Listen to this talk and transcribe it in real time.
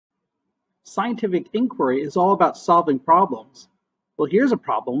scientific inquiry is all about solving problems. Well, here's a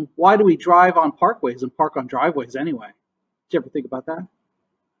problem. Why do we drive on parkways and park on driveways anyway? Did you ever think about that?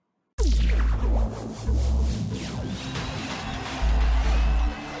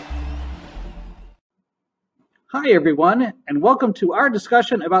 Hi, everyone, and welcome to our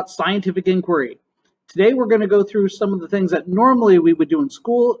discussion about scientific inquiry. Today, we're going to go through some of the things that normally we would do in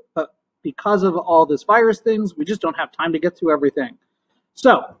school, but because of all this virus things, we just don't have time to get through everything.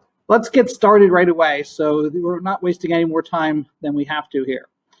 So let's get started right away so we're not wasting any more time than we have to here.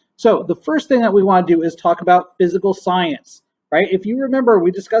 So the first thing that we want to do is talk about physical science, right? If you remember,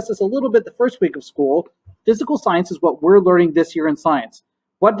 we discussed this a little bit the first week of school. Physical science is what we're learning this year in science.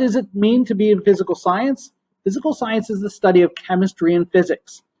 What does it mean to be in physical science? Physical science is the study of chemistry and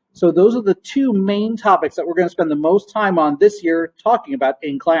physics. So those are the two main topics that we're going to spend the most time on this year talking about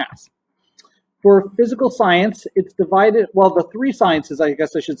in class. For physical science, it's divided, well, the three sciences, I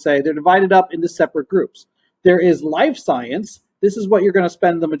guess I should say, they're divided up into separate groups. There is life science. This is what you're going to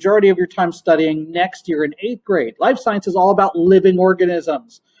spend the majority of your time studying next year in 8th grade. Life science is all about living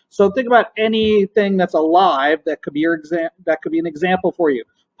organisms. So think about anything that's alive that could be an example for you.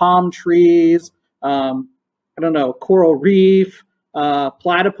 Palm trees, I don't know, coral reef,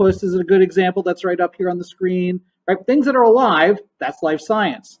 platypus is a good example that's right up here on the screen. Right? Things that are alive, that's life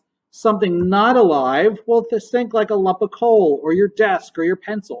science. Something not alive, well, think like a lump of coal or your desk or your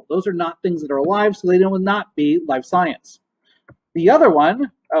pencil. Those are not things that are alive, so they will not be life science. The other one,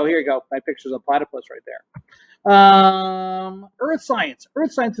 oh, here you go. My picture's a platypus right there. Earth science.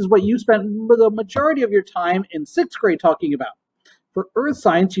 Earth science is what you spent the majority of your time in 6th grade talking about. For earth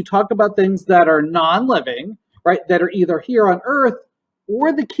science, you talk about things that are non-living, right, that are either here on Earth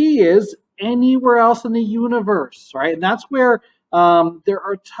or the key is anywhere else in the universe, right? And that's where there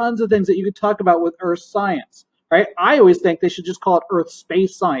are tons of things that you could talk about with earth science, right? I always think they should just call it earth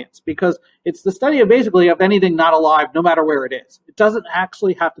space science because it's the study of basically of anything not alive, no matter where it is. It doesn't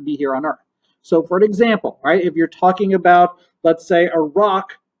actually have to be here on Earth. So for an example, right, if you're talking about, let's say, a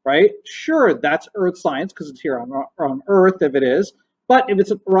rock, right, sure, that's earth science because it's here on Earth if it is. But if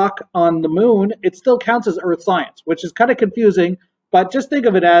it's a rock on the moon, it still counts as earth science, which is kind of confusing. But just think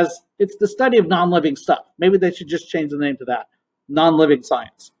of it as it's the study of non-living stuff. Maybe they should just change the name to that, non-living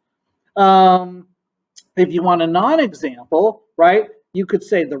science. If you want a non-example, right, you could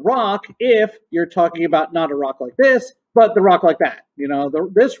say the rock if you're talking about not a rock like this, but the rock like that. You know,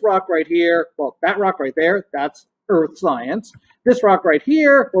 this rock right here, well, that rock right there, that's earth science. This rock right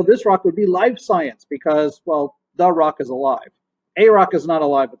here, well, this rock would be life science because, well, the rock is alive. A rock is not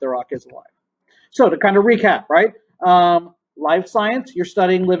alive, but the rock is alive. So to kind of recap, right? Life science, you're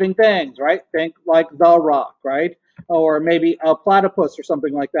studying living things, right? Think like the rock, right? Or maybe a platypus or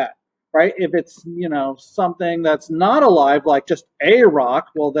something like that, right? If it's, you know, something that's not alive, like just a rock,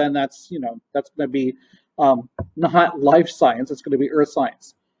 well, then that's, you know, that's going to be not life science. It's going to be earth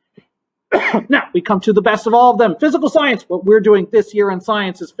science. Now, we come to the best of all of them, physical science. What we're doing this year in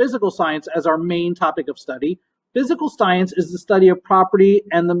science is physical science as our main topic of study. Physical science is the study of property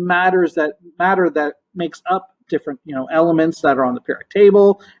and the matter that makes up different, you know, elements that are on the periodic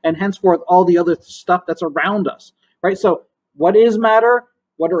table, and henceforth all the other stuff that's around us, right? So what is matter?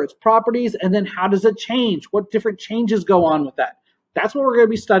 What are its properties? And then how does it change? What different changes go on with that? That's what we're going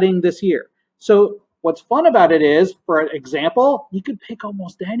to be studying this year. So what's fun about it is, for an example, you could pick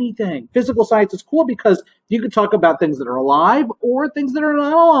almost anything. Physical science is cool because you could talk about things that are alive or things that are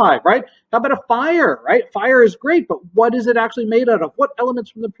not alive, right? How about a fire, right? Fire is great, but what is it actually made out of? What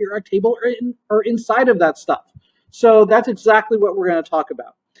elements from the periodic table are inside of that stuff? So that's exactly what we're going to talk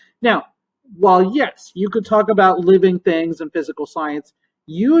about. Now, while yes, you could talk about living things in physical science,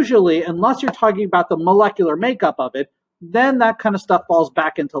 usually, unless you're talking about the molecular makeup of it, then that kind of stuff falls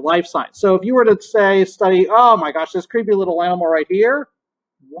back into life science. So if you were to say, study, oh my gosh, this creepy little animal right here,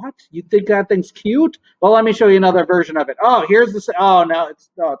 what? You think that thing's cute? Well, let me show you another version of it. Oh, here's this. Oh, no, it's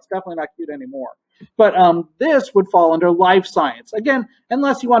definitely not cute anymore. But this would fall under life science. Again,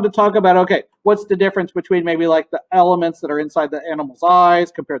 unless you want to talk about, okay, what's the difference between maybe like the elements that are inside the animal's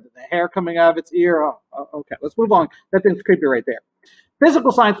eyes compared to the hair coming out of its ear? Oh, okay, let's move on. That thing's creepy right there.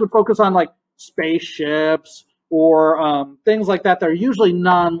 Physical science would focus on like spaceships or things like that. They're usually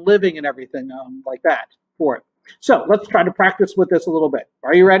non-living and everything like that for it. So let's try to practice with this a little bit.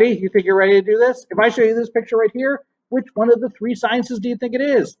 Are you ready? You think you're ready to do this? If I show you this picture right here, which one of the three sciences do you think it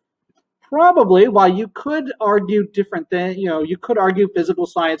is? Probably, while you could argue different things, you know, you could argue physical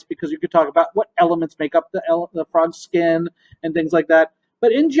science because you could talk about what elements make up the frog's skin and things like that.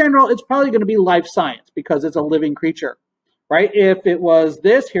 But in general, it's probably going to be life science because it's a living creature, right? If it was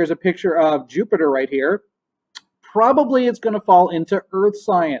this, here's a picture of Jupiter right here. probably it's going to fall into earth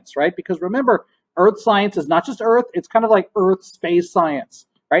science, right? Because remember, earth science is not just earth, it's kind of like earth space science,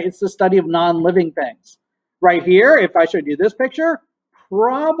 right? It's the study of non-living things. Right here, if I showed you this picture,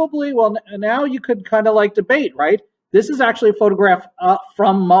 probably, well, now you could kind of like debate, right? This is actually a photograph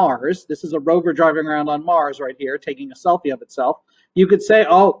from Mars. This is a rover driving around on Mars right here, taking a selfie of itself. You could say,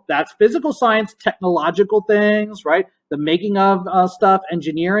 oh, that's physical science, technological things, right? The making of stuff,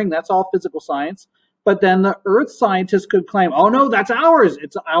 engineering, that's all physical science. But then the earth scientists could claim, oh no, that's ours.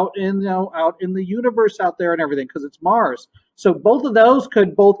 It's out in, out in the universe out there and everything because it's Mars. So both of those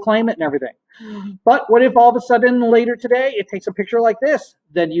could both claim it and everything. But what if all of a sudden later today it takes a picture like this?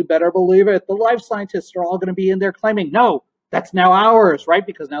 Then you better believe it. The life scientists are all going to be in there claiming, no, that's now ours, right?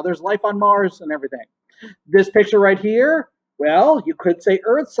 Because now there's life on Mars and everything. This picture right here, well, you could say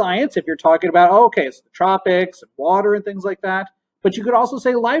earth science if you're talking about, oh, okay, it's the tropics and water and things like that. But you could also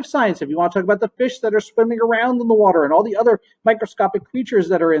say life science if you want to talk about the fish that are swimming around in the water and all the other microscopic creatures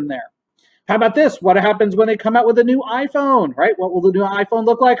that are in there. How about this? What happens when they come out with a new iPhone, right? What will the new iPhone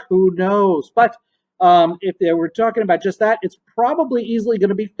look like? Who knows? But if they were talking about just that, it's probably easily going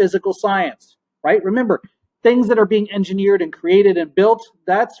to be physical science, right? Remember, things that are being engineered and created and built,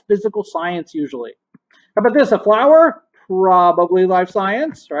 that's physical science usually. How about this? A flower? Probably life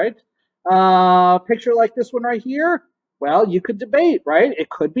science, right? Picture like this one right here. Well, you could debate, right?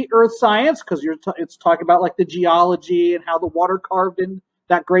 It could be earth science because it's talking about like the geology and how the water carved in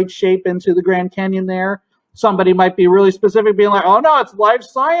that great shape into the Grand Canyon there. Somebody might be really specific, being like, oh no, it's life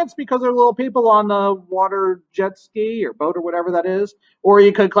science because there are little people on the water jet ski or boat or whatever that is. Or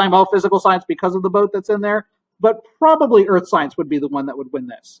you could claim, oh, physical science because of the boat that's in there. But probably earth science would be the one that would win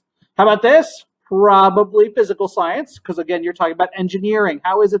this. How about this? Probably physical science because, again, you're talking about engineering.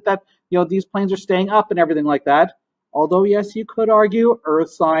 How is it that these planes are staying up and everything like that? Although, yes, you could argue earth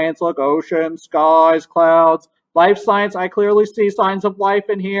science, look, ocean, skies, clouds. Life science, I clearly see signs of life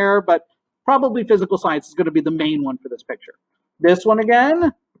in here, but probably physical science is going to be the main one for this picture. This one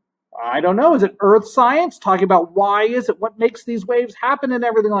again, I don't know. Is it earth science, talking about why is it, what makes these waves happen and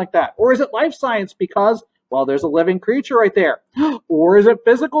everything like that? Or is it life science because, well, there's a living creature right there? Or is it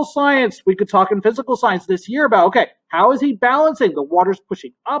physical science? We could talk in physical science this year about, okay, how is he balancing? The water's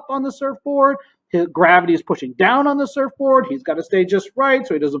pushing up on the surfboard. His gravity is pushing down on the surfboard. He's got to stay just right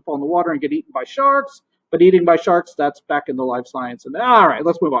so he doesn't fall in the water and get eaten by sharks. But eating by sharks, that's back in the life science. And all right,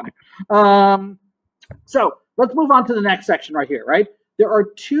 let's move on here. So let's move on to the next section right here, right? There are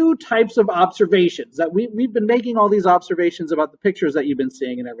two types of observations that we've been making all these observations about the pictures that you've been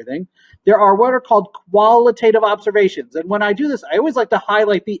seeing and everything. There are what are called qualitative observations. And when I do this, I always like to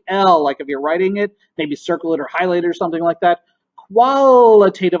highlight the L, like if you're writing it, maybe circle it or highlight it or something like that.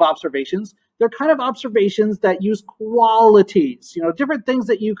 Qualitative observations. They're kind of observations that use qualities, different things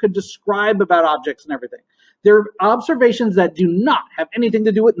that you could describe about objects and everything. They're observations that do not have anything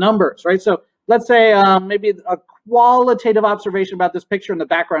to do with numbers, right? So let's say maybe a qualitative observation about this picture in the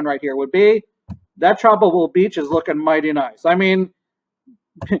background right here would be that tropical beach is looking mighty nice. I mean,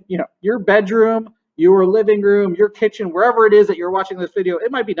 your bedroom, your living room, your kitchen, wherever it is that you're watching this video, it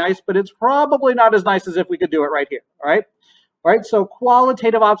might be nice, but it's probably not as nice as if we could do it right here, all right? Right, so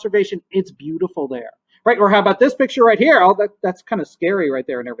qualitative observation, it's beautiful there, right? Or how about this picture right here? Oh, that's kind of scary right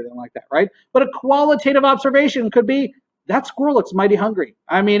there and everything like that, right? But a qualitative observation could be that squirrel looks mighty hungry.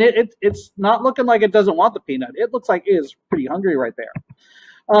 I mean, it's not looking like it doesn't want the peanut. It looks like it is pretty hungry right there.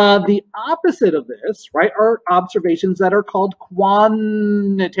 The opposite of this, right, are observations that are called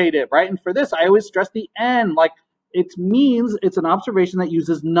quantitative, right? And for this, I always stress the N, like it means it's an observation that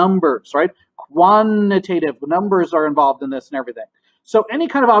uses numbers, right? Quantitative numbers are involved in this and everything. So any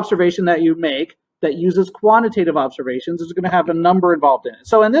kind of observation that you make that uses quantitative observations is going to have a number involved in it.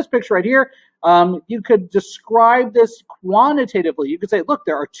 So in this picture right here, you could describe this quantitatively. You could say, look,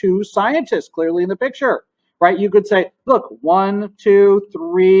 there are two scientists clearly in the picture, right? You could say, look, 1, 2,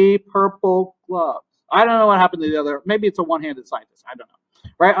 3 purple gloves. I don't know what happened to the other. Maybe it's a one-handed scientist. I don't know.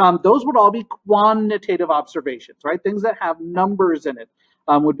 Right? Those would all be quantitative observations, right? Things that have numbers in it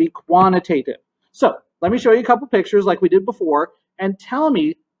would be quantitative. So let me show you a couple pictures like we did before and tell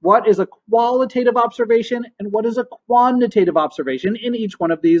me what is a qualitative observation and what is a quantitative observation in each one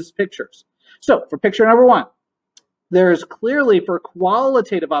of these pictures. So for picture number 1, there's clearly for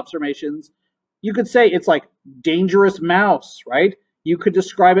qualitative observations, you could say it's like dangerous mouse, right? You could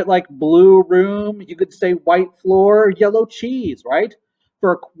describe it like blue room. You could say white floor, yellow cheese, right?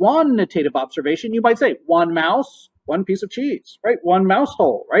 For a quantitative observation, you might say one mouse, one piece of cheese, right? One mouse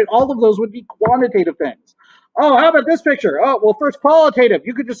hole, right? All of those would be quantitative things. Oh, how about this picture? Oh, well, first qualitative.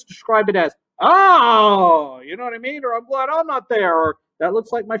 You could just describe it as, oh, you know what I mean? Or I'm glad I'm not there. Or that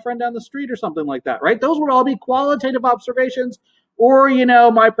looks like my friend down the street or something like that, right? Those would all be qualitative observations. Or, you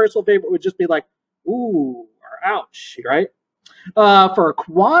know, my personal favorite would just be like, ooh, or ouch, right? For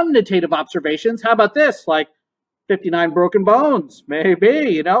quantitative observations, how about this? Like 59 broken bones,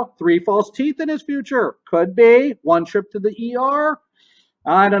 maybe, you know, 3 false teeth in his future, could be, 1 trip to the ER.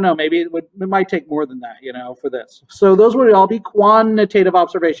 I don't know, maybe it might take more than that, you know, for this. So those would all be quantitative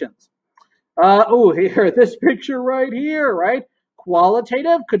observations. Here, this picture right here, right?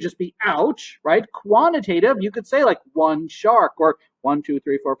 Qualitative could just be ouch, right? Quantitative, you could say like 1 shark or 1, 2,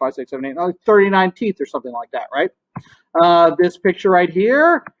 3, 4, 5, 6, 7, 8, 39 teeth or something like that, right? This picture right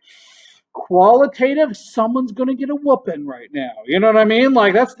here, qualitative, someone's going to get a whooping right now. You know what I mean?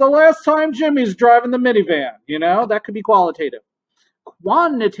 Like, that's the last time Jimmy's driving the minivan, you know? That could be qualitative.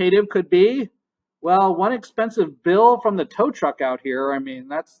 Quantitative could be, well, 1 expensive bill from the tow truck out here. I mean,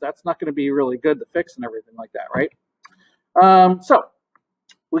 that's not going to be really good to fix and everything like that, right? So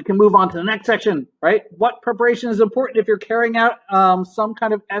we can move on to the next section, right? What preparation is important if you're carrying out some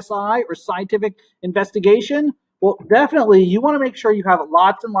kind of SI or scientific investigation? Well, definitely you want to make sure you have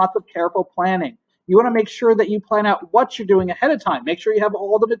lots and lots of careful planning. You want to make sure that you plan out what you're doing ahead of time. Make sure you have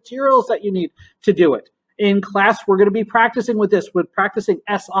all the materials that you need to do it. In class, we're going to be practicing with this, with practicing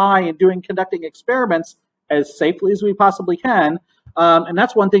SI and conducting experiments as safely as we possibly can. And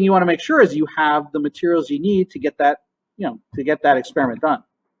that's one thing you want to make sure is you have the materials you need to get that, you know, to get that experiment done.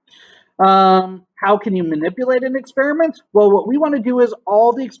 How can you manipulate an experiment? Well, what we want to do is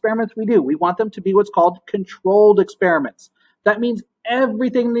all the experiments we do, we want them to be what's called controlled experiments. That means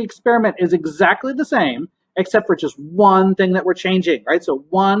everything in the experiment is exactly the same, except for just one thing that we're changing, right? So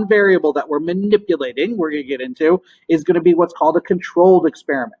one variable that we're manipulating, we're going to get into, is going to be what's called a controlled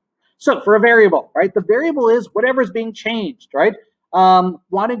experiment. So for a variable, right, the variable is whatever's being changed, right?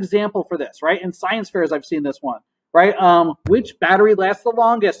 One example for this, right? In science fairs, I've seen this one, right? Which battery lasts the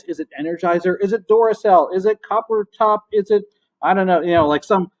longest? Is it Energizer? Is it Duracell? Is it Copper Top? Is it, I don't know, you know, like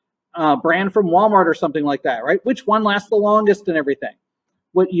some brand from Walmart or something like that, right? Which one lasts the longest and everything?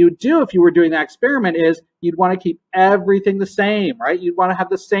 What you do if you were doing that experiment is you'd want to keep everything the same, right? You'd want to have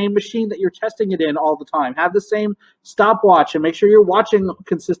the same machine that you're testing it in all the time. Have the same stopwatch and make sure you're watching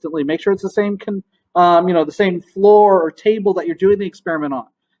consistently. Make sure it's the same, the same floor or table that you're doing the experiment on.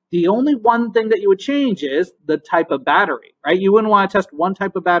 The only one thing that you would change is the type of battery, right? You wouldn't want to test one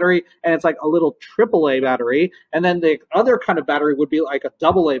type of battery and it's like a little AAA battery, and then the other kind of battery would be like a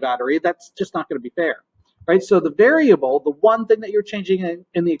AA battery. That's just not going to be fair. Right, so the variable, the one thing that you're changing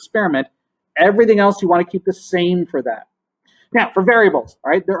in the experiment, everything else you want to keep the same for that. Now, for variables,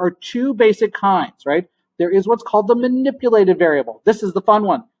 right, there are 2 basic kinds, right? There is what's called the manipulated variable. This is the fun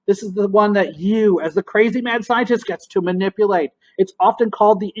one. This is the one that you, as the crazy mad scientist, gets to manipulate. It's often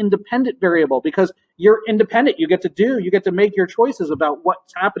called the independent variable because you're independent. You get to make your choices about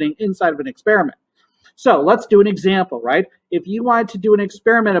what's happening inside of an experiment. So let's do an example, right? If you wanted to do an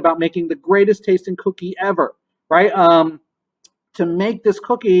experiment about making the greatest tasting cookie ever, right? To make this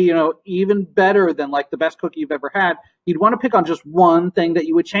cookie, you know, even better than like the best cookie you've ever had, you'd want to pick on just one thing that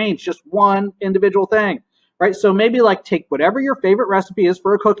you would change, just one individual thing, right? So maybe like take whatever your favorite recipe is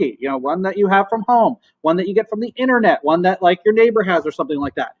for a cookie, you know, one that you have from home, one that you get from the internet, one that like your neighbor has or something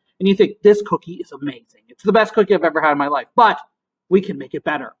like that. And you think this cookie is amazing. It's the best cookie I've ever had in my life, but we can make it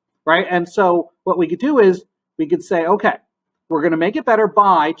better. Right? And so what we could do is we could say, okay, we're going to make it better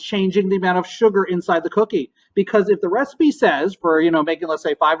by changing the amount of sugar inside the cookie. Because if the recipe says for, you know, making, let's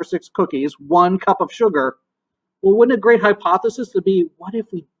say 5 or 6 cookies, 1 cup of sugar, well, wouldn't a great hypothesis to be, what if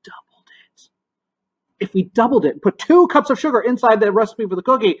we doubled it? If we doubled it and put 2 cups of sugar inside the recipe for the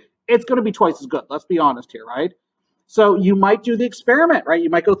cookie, it's going to be twice as good. Let's be honest here, right? So you might do the experiment, right? You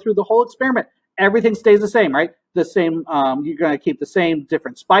might go through the whole experiment. Everything stays the same, right? The same, you're going to keep the same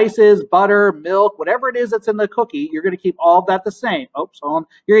different spices, butter, milk, whatever it is that's in the cookie, you're going to keep all of that the same. You're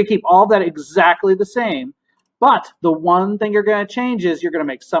going to keep all of that exactly the same. But the one thing you're going to change is you're going to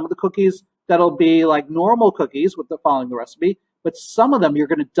make some of the cookies that'll be like normal cookies following the recipe, but some of them you're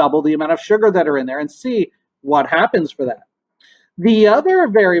going to double the amount of sugar that are in there and see what happens for that. The other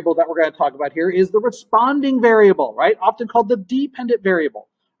variable that we're going to talk about here is the responding variable, right? Often called the dependent variable.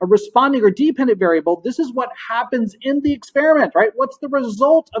 A responding or dependent variable, this is what happens in the experiment, right? What's the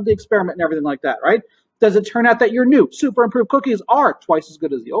result of the experiment and everything like that, right? Does it turn out that your new super improved cookies are twice as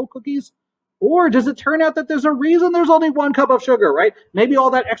good as the old cookies? Or does it turn out that there's a reason there's only 1 cup of sugar, right? Maybe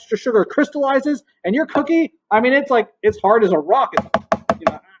all that extra sugar crystallizes and your cookie, I mean, it's hard as a rock.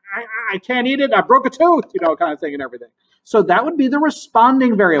 I can't eat it. I broke a tooth, kind of thing and everything. So that would be the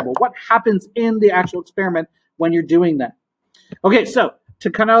responding variable. What happens in the actual experiment when you're doing that? Okay, so to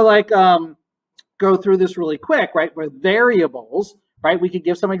kind of like go through this really quick, right? With variables, right? We could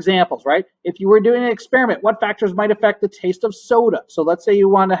give some examples, right? If you were doing an experiment, what factors might affect the taste of soda? So let's say you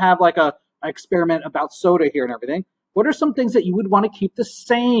want to have like an experiment about soda here and everything. What are some things that you would want to keep the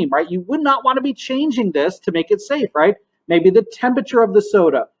same, right? You would not want to be changing this to make it safe, right? Maybe the temperature of the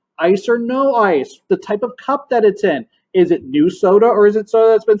soda, ice or no ice, the type of cup that it's in. Is it new soda or is it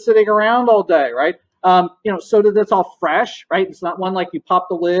soda that's been sitting around all day, right? Soda that's all fresh, right? It's not one like you pop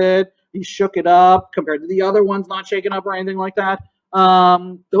the lid, you shook it up compared to the other ones not shaken up or anything like that.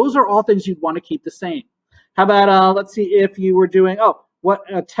 Those are all things you'd want to keep the same. How about, let's see if you were doing,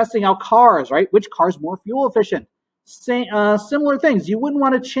 testing out cars, right? Which car is more fuel efficient? Similar things. You wouldn't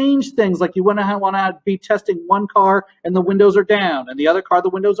want to change things like you wouldn't want to be testing one car and the windows are down and the other car, the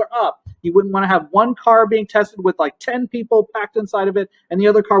windows are up. You wouldn't want to have one car being tested with like 10 people packed inside of it and the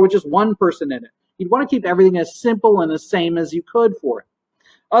other car with just one person in it. You'd want to keep everything as simple and the same as you could for it.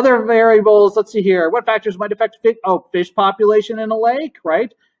 Other variables, let's see here. What factors might affect fish population in a lake,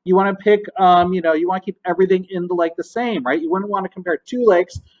 right? You want to pick, you want to keep everything in the lake the same, right? You wouldn't want to compare two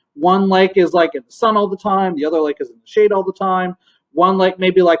lakes. One lake is like in the sun all the time. The other lake is in the shade all the time. One lake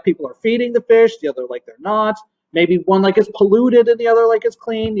maybe like people are feeding the fish. The other lake they're not. Maybe one lake is polluted and the other lake is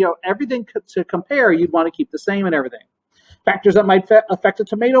clean. Everything to compare, you'd want to keep the same and everything. Factors that might affect a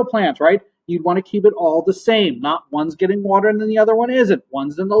tomato plant, right? You'd want to keep it all the same. Not one's getting water and then the other one isn't.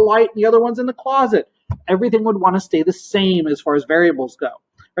 One's in the light and the other one's in the closet. Everything would want to stay the same as far as variables go,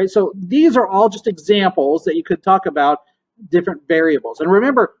 right? So these are all just examples that you could talk about different variables. And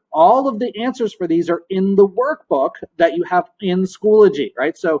remember, all of the answers for these are in the workbook that you have in Schoology,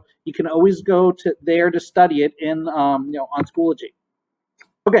 right? So you can always go to there to study it in, on Schoology.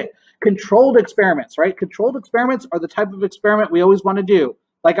 Okay, controlled experiments, right? Controlled experiments are the type of experiment we always want to do.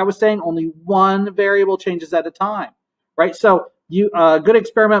 Like I was saying, only one variable changes at a time, right? So a good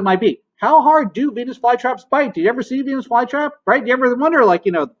experiment might be, how hard do Venus flytraps bite? Do you ever see Venus flytrap, right? Do you ever wonder, like,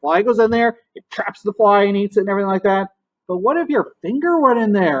 the fly goes in there, it traps the fly and eats it and everything like that? But what if your finger went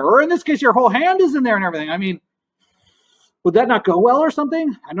in there? Or in this case, your whole hand is in there and everything. I mean, would that not go well or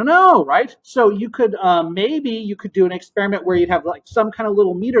something? I don't know, right? So you could, maybe you could do an experiment where you'd have like some kind of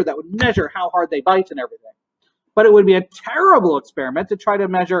little meter that would measure how hard they bite and everything. But it would be a terrible experiment to try to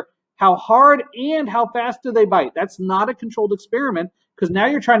measure how hard and how fast do they bite. That's not a controlled experiment because now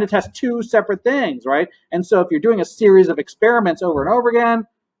you're trying to test two separate things, right? And so if you're doing a series of experiments over and over again,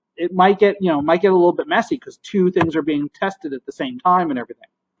 it might get, a little bit messy because two things are being tested at the same time and everything.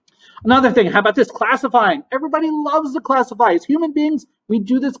 Another thing, how about this? Classifying. Everybody loves to classify. As human beings, we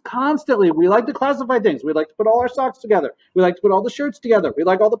do this constantly. We like to classify things. We like to put all our socks together. We like to put all the shirts together. We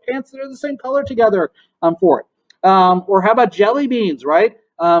like all the pants that are the same color together for it. Or how about jelly beans, right?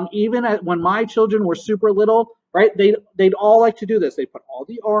 Even when my children were super little, right, they'd all like to do this. They put all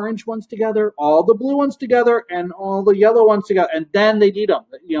the orange ones together, all the blue ones together, and all the yellow ones together, and then they'd eat them.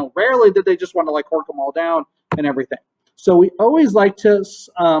 Rarely did they just want to like hork them all down and everything. So we always like to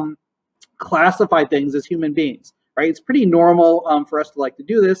classify things as human beings, right? It's pretty normal for us to like to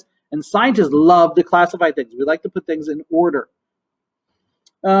do this, and scientists love to classify things. We like to put things in order.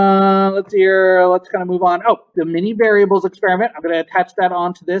 Let's see here. Let's kind of move on. Oh, the mini variables experiment. I'm going to attach that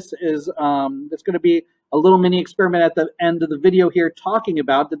onto this. There's going to be a little mini experiment at the end of the video here talking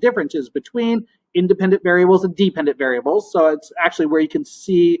about the differences between independent variables and dependent variables. So it's actually where you can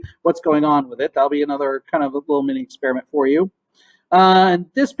see what's going on with it. That'll be another kind of a little mini experiment for you. And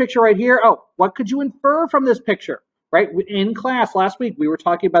this picture right here. Oh, what could you infer from this picture? Right, in class last week, we were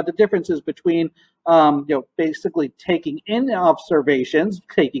talking about the differences between, basically taking in observations,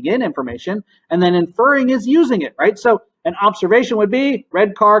 taking in information, and then inferring is using it, right? So an observation would be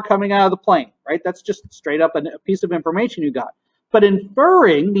red car coming out of the plane, right? That's just straight up a piece of information you got. But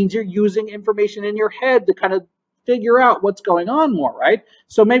inferring means you're using information in your head to kind of figure out what's going on more, right?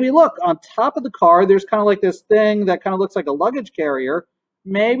 So maybe look, on top of the car, there's kind of like this thing that kind of looks like a luggage carrier.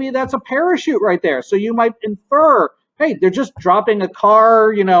 Maybe that's a parachute right there. So you might infer, hey, they're just dropping a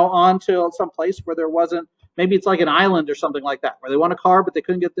car, onto some place where there wasn't, maybe it's like an island or something like that, where they want a car, but they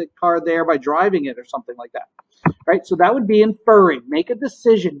couldn't get the car there by driving it or something like that, right? So that would be inferring. Make a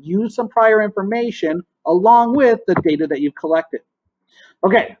decision, use some prior information along with the data that you've collected.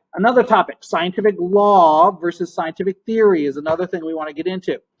 Okay, another topic, scientific law versus scientific theory is another thing we want to get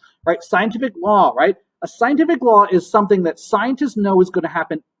into, right? Scientific law, right? A scientific law is something that scientists know is going to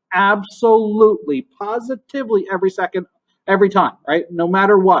happen absolutely, positively every second, every time, right? No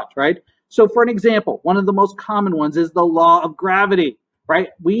matter what, right? So for an example, one of the most common ones is the law of gravity, right?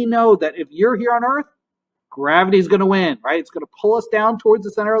 We know that if you're here on Earth, gravity is going to win, right? It's going to pull us down towards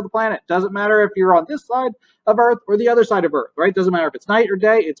the center of the planet. Doesn't matter if you're on this side of Earth or the other side of Earth, right? Doesn't matter if it's night or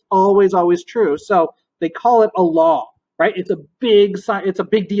day. It's always, always true. So they call it a law, right? It's a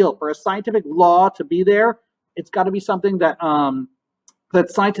big deal for a scientific law to be there. It's got to be something that that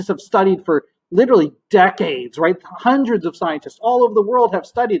scientists have studied for literally decades, right? Hundreds of scientists all over the world have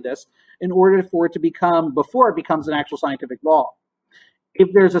studied this in order for it to before it becomes an actual scientific law. If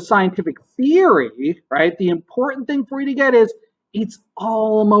there's a scientific theory, right, the important thing for you to get is it's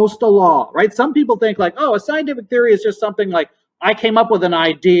almost a law, right? Some people think like, oh, a scientific theory is just something like I came up with an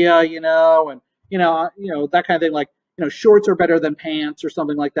idea, and that kind of thing, like, shorts are better than pants or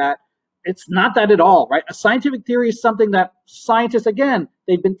something like that. It's not that at all, right? A scientific theory is something that scientists, again,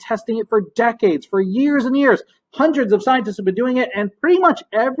 they've been testing it for decades, for years and years. Hundreds of scientists have been doing it, and pretty much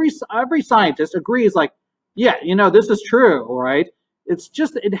every scientist agrees, like, yeah, this is true, right? It's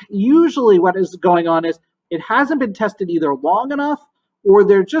just usually what is going on is it hasn't been tested either long enough, or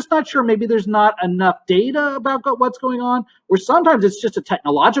they're just not sure. Maybe there's not enough data about what's going on, or sometimes it's just a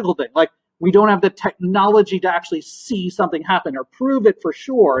technological thing, like we don't have the technology to actually see something happen or prove it for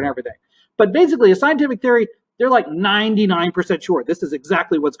sure and everything. But basically, a scientific theory, they're like 99% sure this is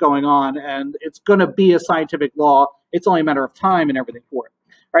exactly what's going on, and it's going to be a scientific law. It's only a matter of time and everything for it,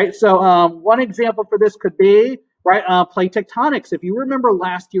 right? So one example for this could be, right, plate tectonics. If you remember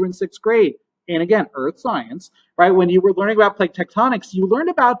last year in 6th grade, and again, earth science, right, when you were learning about plate tectonics, you learned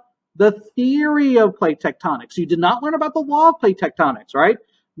about the theory of plate tectonics. You did not learn about the law of plate tectonics, right?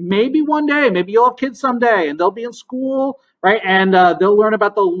 Maybe one day, maybe you'll have kids someday, and they'll be in school, right, and they'll learn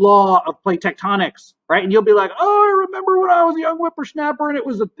about the law of plate tectonics, right? And you'll be like, oh, I remember when I was a young whippersnapper, and it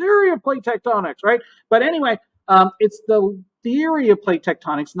was the theory of plate tectonics, right? But anyway, it's the theory of plate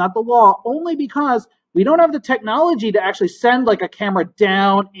tectonics, not the law, only because we don't have the technology to actually send like a camera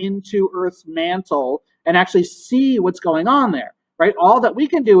down into Earth's mantle and actually see what's going on there, right? All that we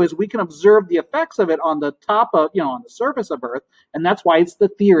can do is we can observe the effects of it on the top of, on the surface of Earth, and that's why it's the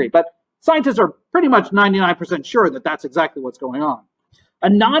theory. But scientists are pretty much 99% sure that that's exactly what's going on. A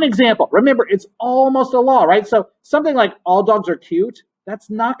non-example, remember, it's almost a law, right? So something like all dogs are cute, that's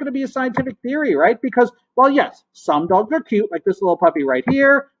not going to be a scientific theory, right? Because, well, yes, some dogs are cute, like this little puppy right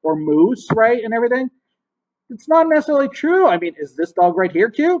here, or Moose, right, and everything. It's not necessarily true. I mean, is this dog right here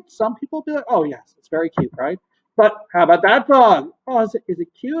cute? Some people will be like, oh, yes, it's very cute, right? But how about that dog? Oh, is it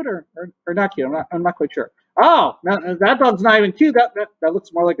cute or not cute? I'm not quite sure. Oh, no, that dog's not even cute. That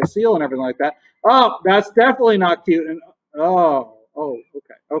looks more like a seal and everything like that. Oh, that's definitely not cute. And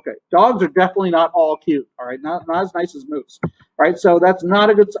okay. Dogs are definitely not all cute, all right? Not as nice as Moose, right? So that's not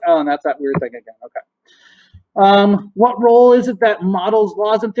a good, and that's that weird thing again, okay. What role is it that models,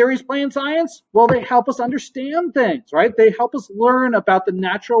 laws, and theories play in science? Well, they help us understand things, right? They help us learn about the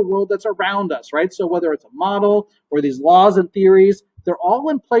natural world that's around us, right? So whether it's a model or these laws and theories, they're all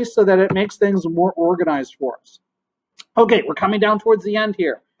in place so that it makes things more organized for us. Okay, we're coming down towards the end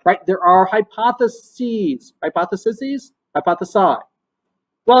here, right? There are hypotheses. Hypothesi.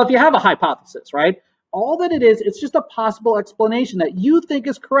 Well, if you have a hypothesis, right? All that it is, it's just a possible explanation that you think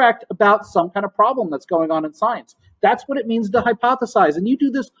is correct about some kind of problem that's going on in science. That's what it means to hypothesize. And you do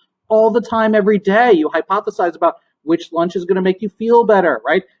this all the time, every day. You hypothesize about which lunch is going to make you feel better,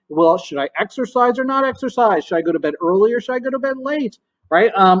 right? Well, should I exercise or not exercise? Should I go to bed early or should I go to bed late,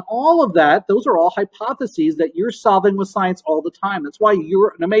 right? All of that, those are all hypotheses that you're solving with science all the time. That's why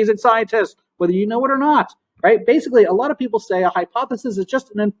you're an amazing scientist, whether you know it or not, right? Basically, a lot of people say a hypothesis is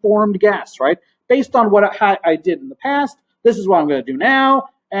just an informed guess, right? Based on what I did in the past, this is what I'm going to do now,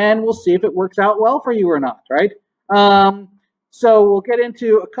 and we'll see if it works out well for you or not, right? So we'll get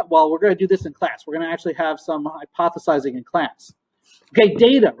into, we're going to do this in class. We're going to actually have some hypothesizing in class. Okay,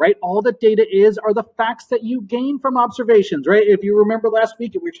 data, right? All that data are the facts that you gain from observations, right? If you remember last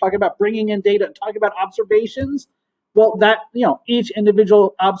week, we were talking about bringing in data and talking about observations. Well, that, each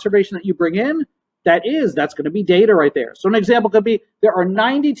individual observation that you bring in, that's going to be data right there. So an example could be there are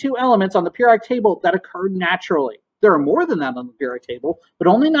 92 elements on the periodic table that occur naturally. There are more than that on the periodic table, but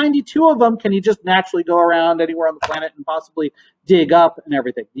only 92 of them can you just naturally go around anywhere on the planet and possibly dig up and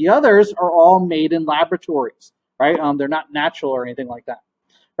everything. The others are all made in laboratories, right? They're not natural or anything like that,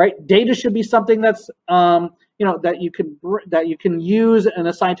 right? Data should be something that's, that you can use in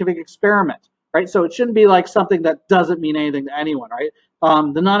a scientific experiment, right? So it shouldn't be like something that doesn't mean anything to anyone, right?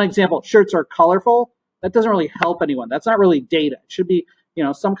 The non-example, shirts are colorful. That doesn't really help anyone. That's not really data. It should be,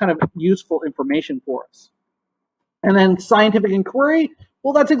 some kind of useful information for us. And then scientific inquiry,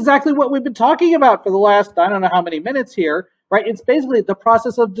 well, that's exactly what we've been talking about for the last, I don't know how many minutes here, right? It's basically the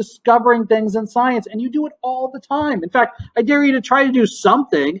process of discovering things in science, and you do it all the time. In fact, I dare you to try to do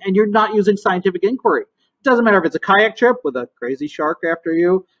something, and you're not using scientific inquiry. It doesn't matter if it's a kayak trip with a crazy shark after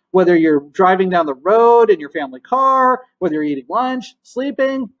you, whether you're driving down the road in your family car, whether you're eating lunch,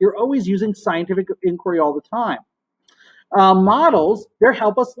 sleeping, you're always using scientific inquiry all the time. Models, they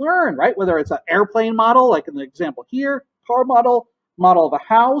help us learn, right? Whether it's an airplane model, like in the example here, car model, model of a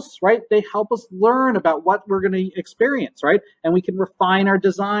house, right? They help us learn about what we're going to experience, right? And we can refine our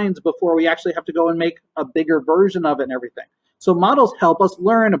designs before we actually have to go and make a bigger version of it and everything. So models help us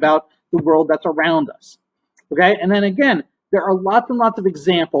learn about the world that's around us, okay? And then again, there are lots and lots of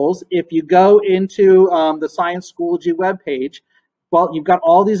examples. If you go into the Science Schoology webpage, well, you've got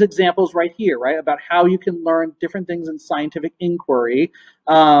all these examples right here, right, about how you can learn different things in scientific inquiry.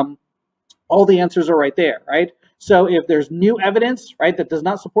 All the answers are right there, right? So if there's new evidence, right, that does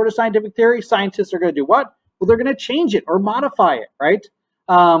not support a scientific theory, scientists are going to do what? Well, they're going to change it or modify it, right?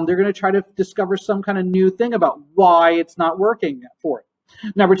 They're going to try to discover some kind of new thing about why it's not working for it.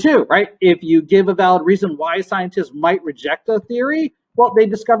 Number two, right, if you give a valid reason why scientists might reject a theory, well, they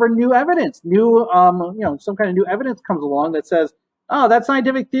discover new evidence, some kind of new evidence comes along that says, oh, that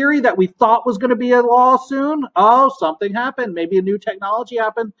scientific theory that we thought was going to be a law soon, oh, something happened. Maybe a new technology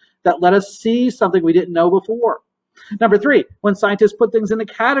happened that let us see something we didn't know before. Number three, when scientists put things into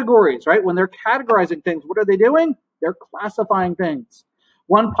categories, right? When they're categorizing things, what are they doing? They're classifying things.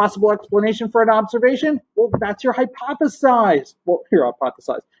 One possible explanation for an observation, well, that's your hypothesis. Well,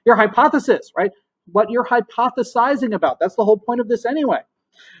 your hypothesis, right? What you're hypothesizing about. That's the whole point of this anyway.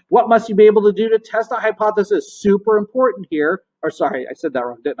 What must you be able to do to test a hypothesis? Super important here. Or sorry, I said that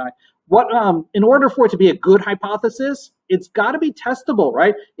wrong, didn't I? In order for it to be a good hypothesis, it's got to be testable,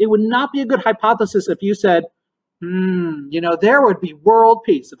 right? It would not be a good hypothesis if you said, there would be world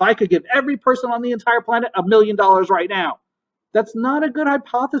peace if I could give every person on the entire planet $1 million right now. That's not a good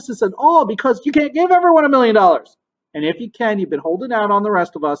hypothesis at all because you can't give everyone $1 million. And if you can, you've been holding out on the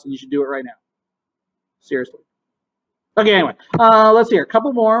rest of us and you should do it right now. Seriously. Okay, anyway, let's see here. A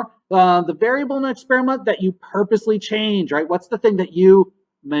couple more. The variable in an experiment that you purposely change, right? What's the thing that you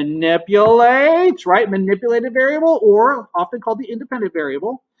manipulate, right? Manipulated variable, or often called the independent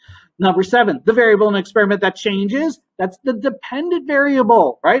variable. Number 7, the variable in an experiment that changes, that's the dependent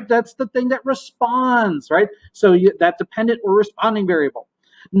variable, right? That's the thing that responds, right? So that dependent or responding variable.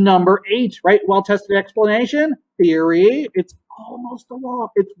 Number 8, right? Well-tested explanation, theory, it's almost a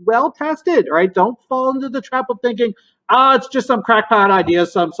law. It's well-tested, right? Don't fall into the trap of thinking, it's just some crackpot idea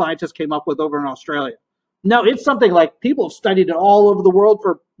some scientist came up with over in Australia. No, it's something like people have studied it all over the world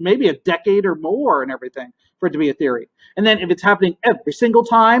for maybe a decade or more and everything for it to be a theory. And then if it's happening every single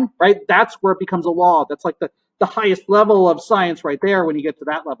time, right, that's where it becomes a law. That's like the highest level of science right there when you get to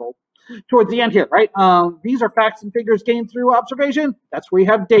that level. Towards the end here, right, these are facts and figures gained through observation. That's where you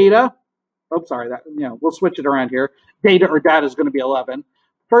have data. Oh, sorry, we'll switch it around here. Data or data is going to be 11.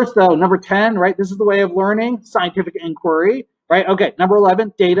 First, though, number 10, right, this is the way of learning, scientific inquiry, right? Okay, number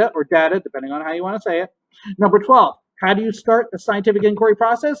 11, data or data, depending on how you want to say it. Number 12, how do you start a scientific inquiry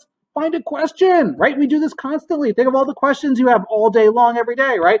process? Find a question, right? We do this constantly. Think of all the questions you have all day long, every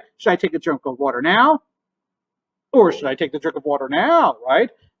day, right? Should I take a drink of water now? Or should I take the drink of water now, right?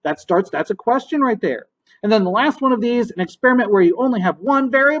 That's a question right there. And then the last one of these, an experiment where you only have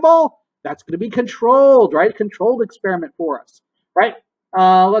one variable, that's going to be controlled, right? Controlled experiment for us, right?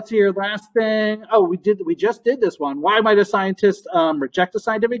 Let's see here. Last thing. Oh, we just did this one. Why might a scientist reject a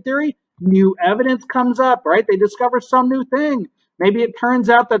scientific theory? New evidence comes up, right? They discover some new thing. Maybe it turns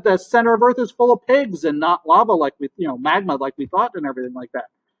out that the center of Earth is full of pigs and not lava magma like we thought and everything like that,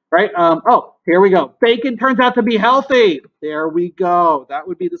 right? Here we go. Bacon turns out to be healthy. There we go. That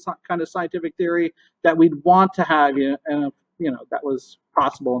would be the kind of scientific theory that we'd want to have, and that was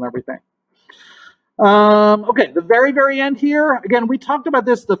possible and everything. Okay, the very, very end here. Again, we talked about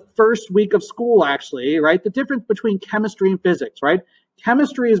this the first week of school, actually, right? The difference between chemistry and physics, right?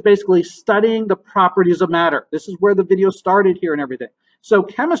 Chemistry is basically studying the properties of matter. This is where the video started here and everything. So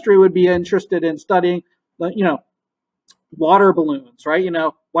chemistry would be interested in studying, water balloons, right?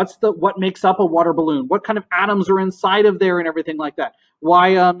 What makes up a water balloon? What kind of atoms are inside of there and everything like that?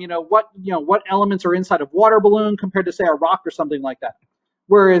 Why, what elements are inside of water balloon compared to, say, a rock or something like that?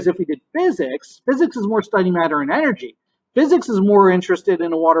 Whereas if we did physics, physics is more studying matter and energy. Physics is more interested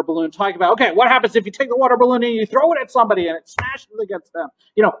in a water balloon, talking about, okay, what happens if you take the water balloon and you throw it at somebody and it smashes against them?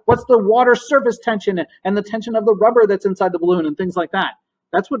 What's the water surface tension and the tension of the rubber that's inside the balloon and things like that.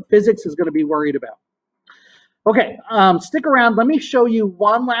 That's what physics is going to be worried about. Okay, stick around. Let me show you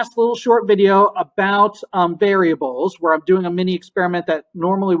one last little short video about variables, where I'm doing a mini experiment that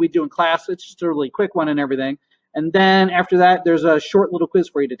normally we do in class. It's just a really quick one and everything. And then after that, there's a short little quiz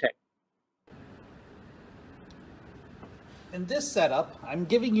for you to take. In this setup, I'm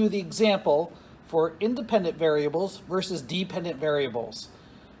giving you the example for independent variables versus dependent variables.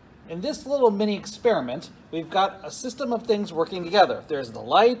 In this little mini experiment, we've got a system of things working together. There's the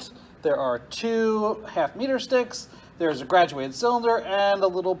light, there are 2 half-meter sticks, there's a graduated cylinder and a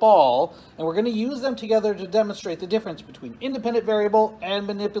little ball, and we're going to use them together to demonstrate the difference between independent variable and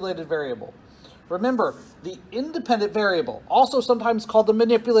manipulated variable. Remember, the independent variable, also sometimes called the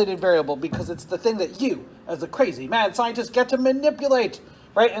manipulated variable, because it's the thing that you, as a crazy mad scientist, get to manipulate,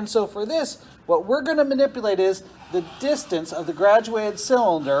 right? And so for this, what we're going to manipulate is the distance of the graduated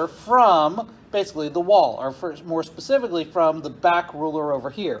cylinder from basically the wall, or more specifically from the back ruler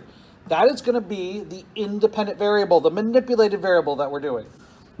over here. That is going to be the independent variable, the manipulated variable that we're doing.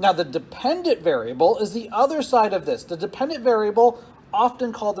 Now, the dependent variable is the other side of this. The dependent variable,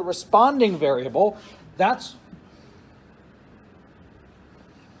 often called the responding variable, that's